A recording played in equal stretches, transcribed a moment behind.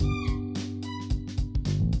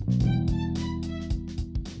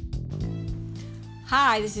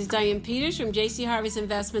Hi, this is Diane Peters from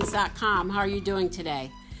jcharvesinvestments.com. How are you doing today?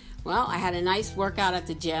 Well, I had a nice workout at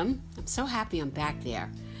the gym. I'm so happy I'm back there.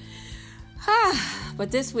 But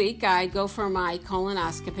this week I go for my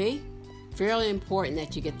colonoscopy. Fairly important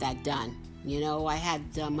that you get that done. You know, I had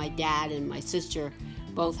my dad and my sister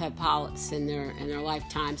both had polyps in their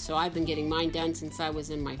lifetime, so I've been getting mine done since I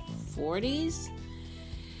was in my 40s.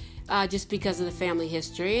 Just because of the family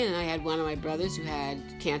history, and I had one of my brothers who had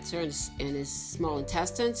cancer in his small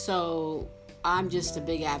intestine, so I'm just a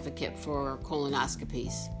big advocate for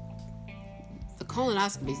colonoscopies. The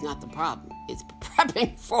colonoscopy is not the problem, it's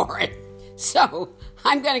prepping for it. So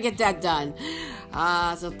I'm going to get that done.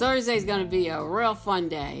 So Thursday is going to be a real fun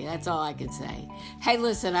day. That's all I can say. Hey,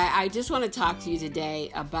 listen, I just want to talk to you today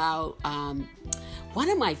about one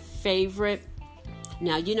of my favorite.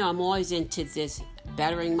 Now, you know, I'm always into this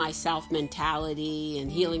bettering myself mentality and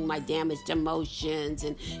healing my damaged emotions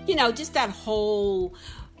and, you know, just that whole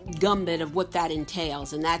gambit of what that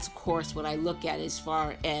entails. And that's, of course, what I look at as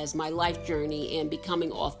far as my life journey and becoming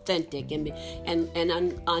authentic and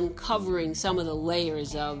uncovering some of the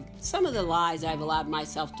layers of some of the lies I've allowed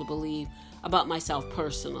myself to believe about myself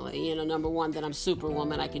personally. You know, number one, that I'm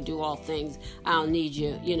superwoman, I can do all things, I don't need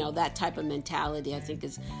you. You know, that type of mentality, I think,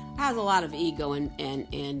 has a lot of ego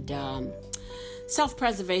and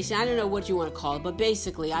self-preservation. I don't know what you want to call it, but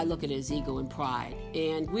basically I look at it as ego and pride.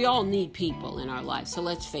 And we all need people in our lives, so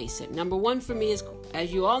let's face it. Number one for me is,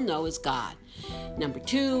 as you all know, is God. Number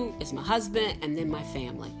two is my husband, and then my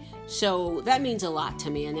family. So that means a lot to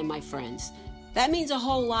me, and then my friends. That means a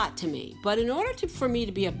whole lot to me. But in order for me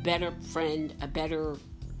to be a better friend, a better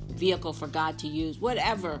vehicle for God to use,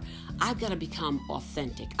 whatever, I've got to become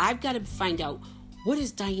authentic. I've got to find out, what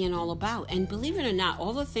is Diane all about? And believe it or not,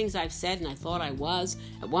 all the things I've said and I thought I was,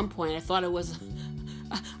 at one point I thought it was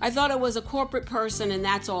a corporate person, and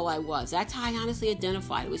that's all I was. That's how I honestly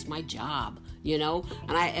identified. It was my job, you know?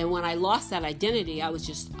 And when I lost that identity, I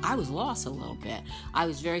was lost a little bit. I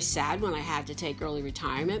was very sad when I had to take early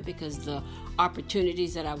retirement because the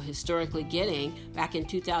opportunities that I was historically getting back in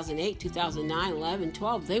 2008, 2009, 11,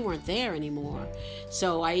 12, they weren't there anymore.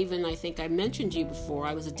 So I think I mentioned to you before,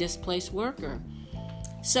 I was a displaced worker.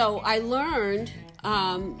 So I learned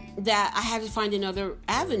that I had to find another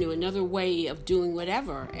avenue, another way of doing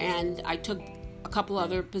whatever. And I took a couple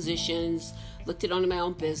other positions, looked at my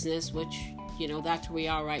own business, which, you know, that's where we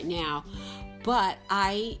are right now. But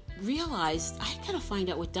I realized I got to find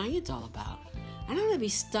out what Diane's all about. I don't want to be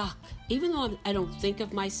stuck. Even though I don't think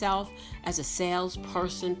of myself as a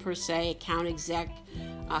salesperson per se, account exec,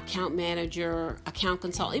 account manager, account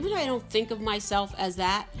consultant, even though I don't think of myself as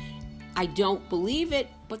that, I don't believe it,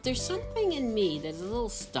 but there's something in me that's a little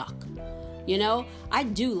stuck. You know, I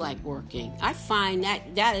do like working. I find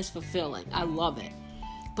that is fulfilling. I love it.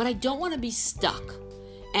 But I don't want to be stuck.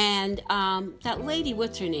 And that lady,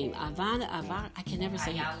 what's her name? Ivana, I can never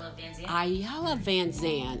say Iyanla Vanzant. Iyanla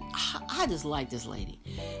Vanzant. I just like this lady.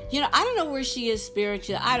 You know, I don't know where she is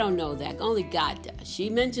spiritually. I don't know that. Only God does. She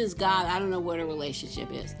mentions God. I don't know what her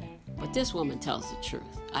relationship is. But this woman tells the truth.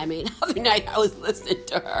 I mean, the other night I was listening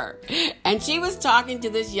to her, and she was talking to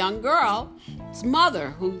this young girl's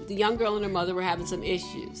mother, the young girl and her mother were having some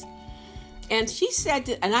issues. And she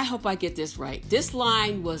said, and I hope I get this right, this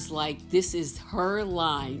line was like, this is her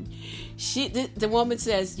line. The woman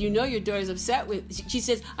says, you know your daughter's upset with, she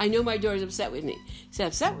says, I know my daughter's upset with me. She said,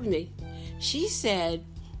 upset with me? She said,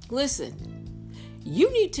 listen, you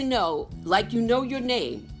need to know, like you know your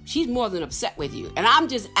name. She's more than upset with you. And I'm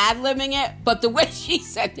just ad-libbing it, but the way she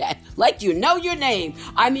said that, like you know your name.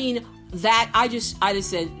 I mean, that I just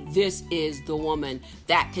said, this is the woman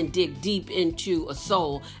that can dig deep into a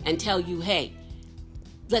soul and tell you, hey,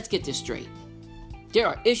 let's get this straight. There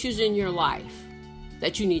are issues in your life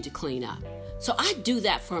that you need to clean up. So I do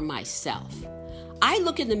that for myself. I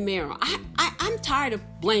look in the mirror. I'm tired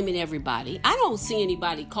of blaming everybody. I don't see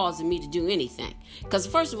anybody causing me to do anything. Because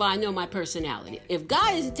first of all, I know my personality. If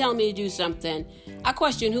God isn't telling me to do something, I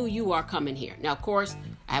question who you are coming here. Now, of course,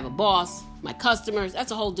 I have a boss, my customers.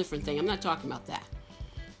 That's a whole different thing. I'm not talking about that.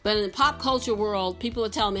 But in the pop culture world, people are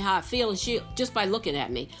telling me how I feel, and just by looking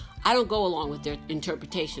at me, I don't go along with their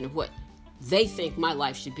interpretation of what they think my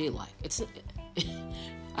life should be like.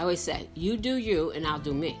 I always say, you do you, and I'll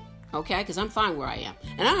do me. Okay, because I'm fine where I am.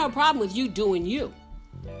 And I don't have a problem with you doing you.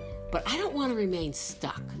 But I don't want to remain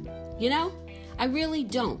stuck. You know? I really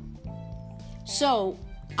don't. So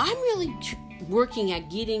I'm really working at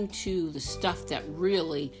getting to the stuff that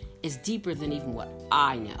really is deeper than even what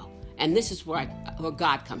I know. And this is where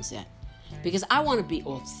God comes in. Because I want to be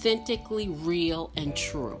authentically real and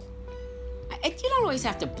true. You don't always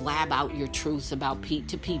have to blab out your truths about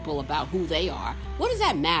to people about who they are. What does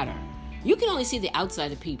that matter? You can only see the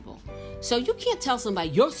outside of people. So you can't tell somebody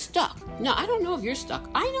you're stuck. No, I don't know if you're stuck.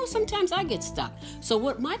 I know sometimes I get stuck. So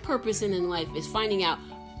what my purpose in life is finding out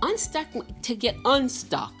to get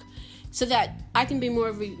unstuck so that I can be more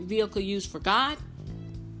of a vehicle used for God.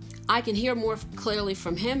 I can hear more clearly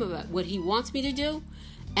from Him about what He wants me to do.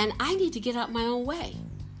 And I need to get out my own way.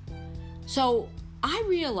 So I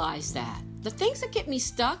realize that the things that get me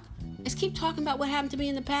stuck is keep talking about what happened to me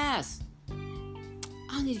in the past.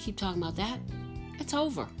 I don't need to keep talking about that. It's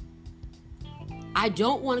over. I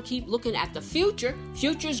don't want to keep looking at the future.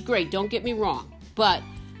 Future's great, don't get me wrong. But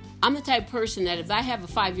I'm the type of person that if I have a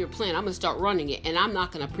 5-year plan, I'm going to start running it, and I'm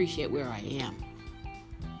not going to appreciate where I am.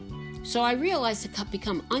 So I realized to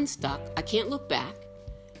become unstuck, I can't look back.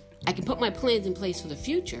 I can put my plans in place for the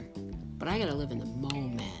future, but I got to live in the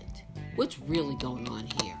moment. What's really going on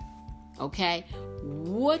here? Okay?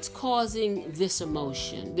 What's causing this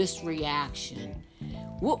emotion, this reaction?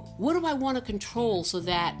 What do I want to control so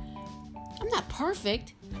that I'm not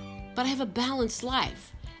perfect, but I have a balanced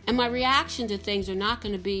life? And my reaction to things are not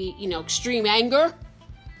going to be, extreme anger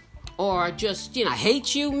or just,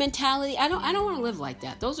 hate you mentality. I don't want to live like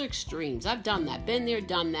that. Those are extremes. I've done that. Been there,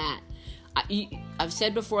 done that. I've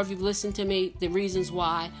said before, if you've listened to me, the reasons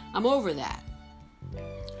why, I'm over that.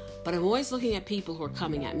 But I'm always looking at people who are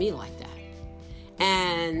coming at me like that.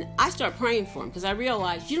 And I start praying for them because I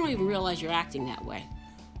realize you don't even realize you're acting that way.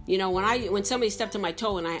 When somebody stepped on my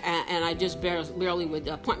toe and I just barely would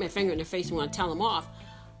point my finger in their face and want to tell them off,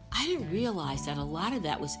 I didn't realize that a lot of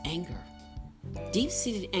that was anger.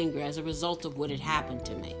 Deep-seated anger as a result of what had happened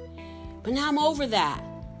to me. But now I'm over that.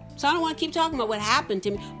 So I don't want to keep talking about what happened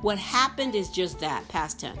to me. What happened is just that,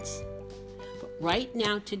 past tense. But right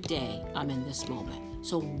now, today, I'm in this moment.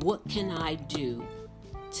 So what can I do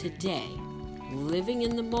today, living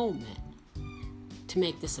in the moment, to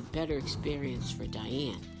make this a better experience for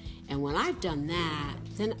Diane? And when I've done that,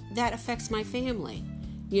 then that affects my family.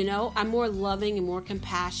 I'm more loving and more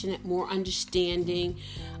compassionate, more understanding.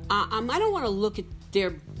 I don't want to look at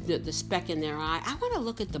the speck in their eye. I want to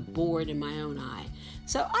look at the board in my own eye.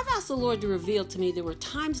 So I've asked the Lord to reveal to me there were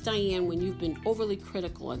times, Diane, when you've been overly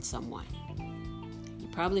critical on someone. You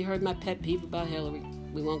probably heard my pet peeve about Hillary.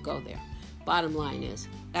 We won't go there. Bottom line is,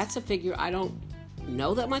 that's a figure I don't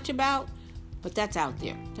know that much about, but that's out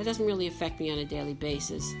there. That doesn't really affect me on a daily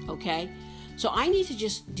basis, okay? So I need to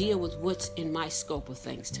just deal with what's in my scope of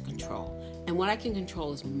things to control. And what I can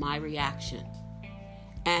control is my reaction.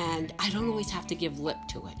 And I don't always have to give lip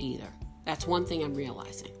to it either. That's one thing I'm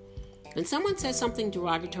realizing. When someone says something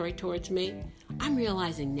derogatory towards me, I'm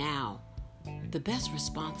realizing now the best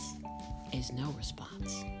response is no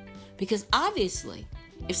response. Because obviously,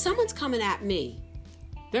 if someone's coming at me,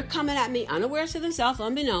 they're coming at me unawares to themselves,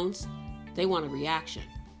 unbeknownst, they want a reaction.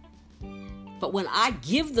 But when I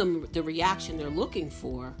give them the reaction they're looking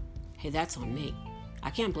for, hey, that's on me.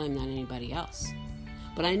 I can't blame that on anybody else.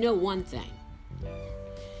 But I know one thing.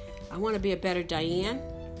 I want to be a better Diane.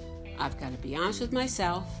 I've got to be honest with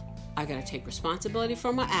myself. I've got to take responsibility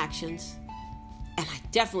for my actions. And I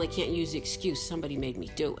definitely can't use the excuse, somebody made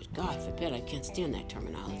me do it. God forbid, I can't stand that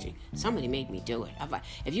terminology. Somebody made me do it.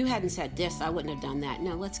 If you hadn't said this, I wouldn't have done that.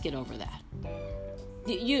 No, let's get over that.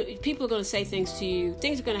 People are going to say things to you.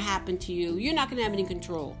 Things are going to happen to you. You're not going to have any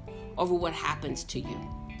control over what happens to you.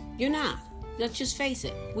 You're not. Let's just face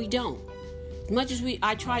it. We don't. As much as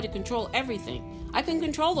I try to control everything, I can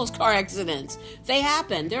control those car accidents. They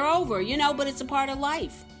happen. They're over, but it's a part of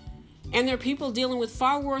life. And there are people dealing with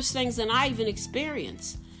far worse things than I even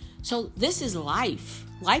experience. So this is life.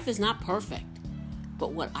 Life is not perfect.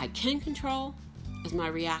 But what I can control is my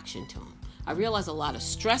reaction to them. I realize a lot of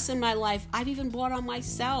stress in my life I've even brought on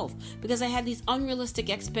myself because I had these unrealistic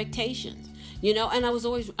expectations, and I was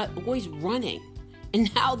always running.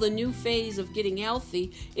 And now the new phase of getting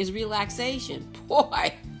healthy is relaxation.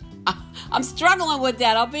 Boy, I'm struggling with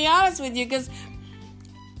that. I'll be honest with you because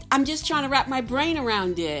I'm just trying to wrap my brain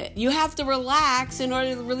around it. You have to relax in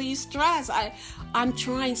order to release stress. I'm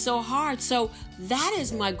trying so hard. So that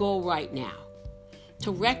is my goal right now,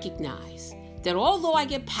 to recognize that although I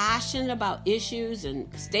get passionate about issues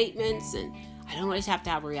and statements, and I don't always have to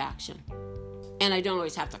have a reaction, and I don't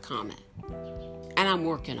always have to comment, and I'm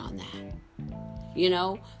working on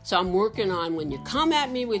that, So I'm working on when you come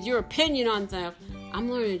at me with your opinion on stuff,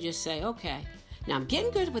 I'm learning to just say, okay. Now I'm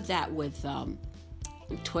getting good with that with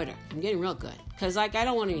Twitter. I'm getting real good because I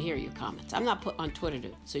don't want to hear your comments. I'm not put on Twitter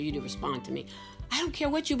so you to respond to me. I don't care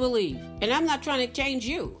what you believe, and I'm not trying to change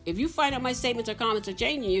you. If you find out my statements or comments are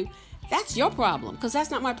changing you, that's your problem because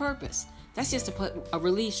that's not my purpose. That's just a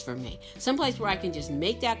release for me. Someplace where I can just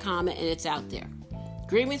make that comment and it's out there.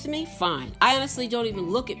 Agree with me? Fine. I honestly don't even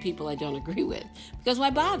look at people I don't agree with, because why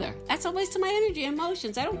bother? That's a waste of my energy and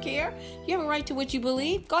emotions. I don't care. You have a right to what you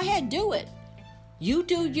believe. Go ahead, do it. You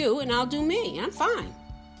do you and I'll do me. I'm fine.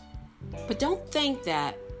 But don't think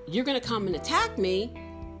that you're going to come and attack me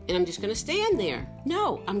and I'm just going to stand there.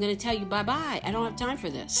 No, I'm going to tell you bye-bye. I don't have time for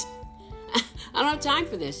this. I don't have time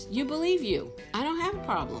for this. You believe you. I don't have a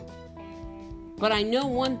problem. But I know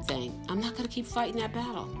one thing. I'm not going to keep fighting that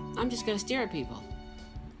battle. I'm just going to stare at people.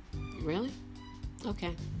 Really?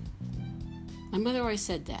 Okay. My mother always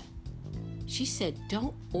said that. She said,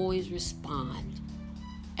 don't always respond.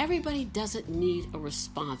 Everybody doesn't need a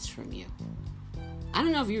response from you. I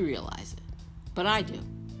don't know if you realize it, but I do.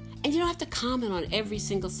 And you don't have to comment on every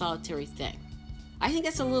single solitary thing. I think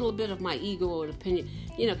that's a little bit of my ego or opinion,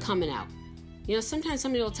 coming out. Sometimes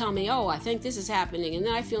somebody will tell me, oh, I think this is happening, and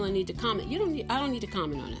then I feel I need to comment. I don't need to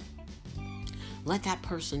comment on it. Let that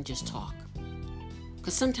person just talk.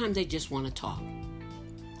 Because sometimes they just want to talk.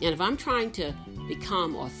 And if I'm trying to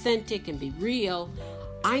become authentic and be real,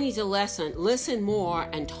 I need to listen more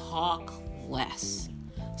and talk less.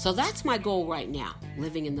 So that's my goal right now.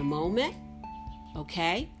 Living in the moment,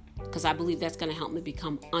 okay? Because I believe that's going to help me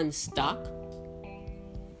become unstuck.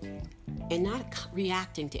 And not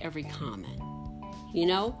reacting to every comment.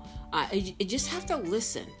 You just have to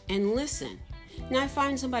listen and listen. Now I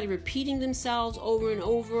find somebody repeating themselves over and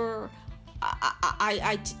over.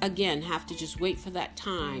 I again have to just wait for that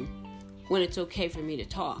time when it's okay for me to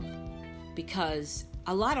talk, because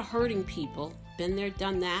a lot of hurting people, been there,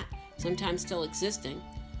 done that, sometimes still existing,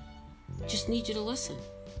 just need you to listen.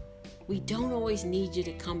 We don't always need you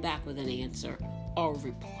to come back with an answer or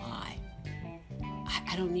reply.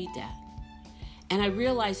 I don't need that. And I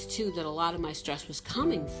realized too that a lot of my stress was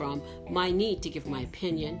coming from my need to give my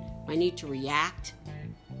opinion, my need to react,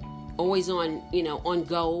 always on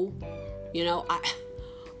go.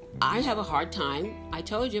 I have a hard time, I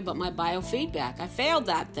told you about my biofeedback. I failed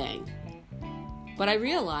that thing. But I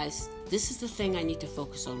realized this is the thing I need to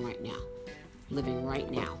focus on right now. Living right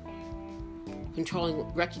now.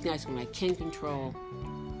 Recognizing what I can control,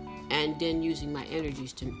 and then using my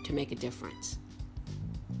energies to make a difference.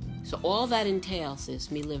 So all that entails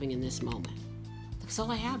is me living in this moment. Because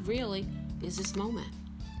all I have really is this moment.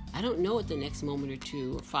 I don't know what the next moment or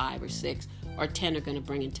 2 or 5 or 6 or 10 are going to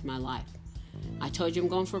bring into my life. I told you I'm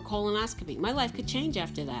going for a colonoscopy. My life could change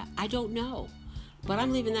after that. I don't know. But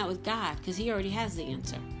I'm leaving that with God, because He already has the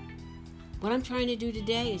answer. What I'm trying to do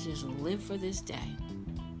today is just live for this day.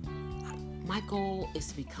 My goal is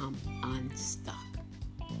to become unstuck.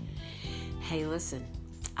 Hey, listen.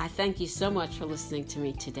 I thank you so much for listening to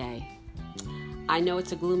me today. I know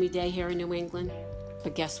it's a gloomy day here in New England,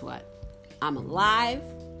 but guess what? I'm alive.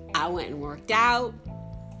 I went and worked out.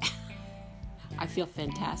 I feel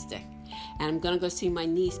fantastic. And I'm going to go see my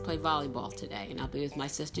niece play volleyball today. And I'll be with my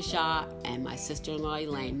sister Shaw and my sister-in-law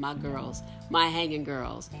Elaine, my girls, my hanging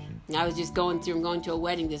girls. And I was just I'm going to a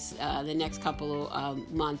wedding the next couple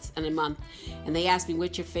of months, and they asked me,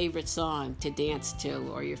 what's your favorite song to dance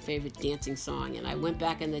to, or your favorite dancing song? And I went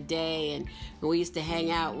back in the day, and when we used to hang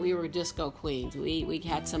out, we were disco queens. We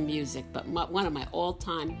had some music, but one of my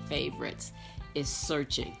all-time favorites is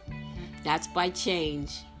Searching. That's by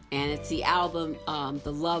Change. And it's the album,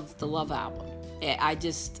 the Love album.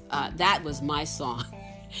 That was my song.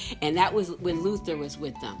 And that was when Luther was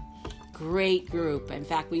with them. Great group. In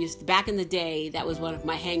fact, back in the day, that was one of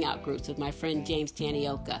my hangout groups with my friend James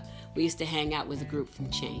Tanioka. We used to hang out with a group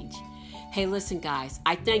from Change. Hey, listen, guys,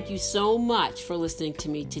 I thank you so much for listening to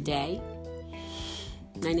me today.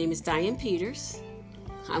 My name is Diane Peters.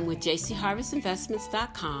 I'm with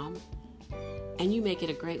jcharvestinvestments.com. And you make it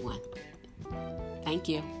a great one. Thank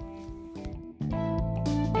you.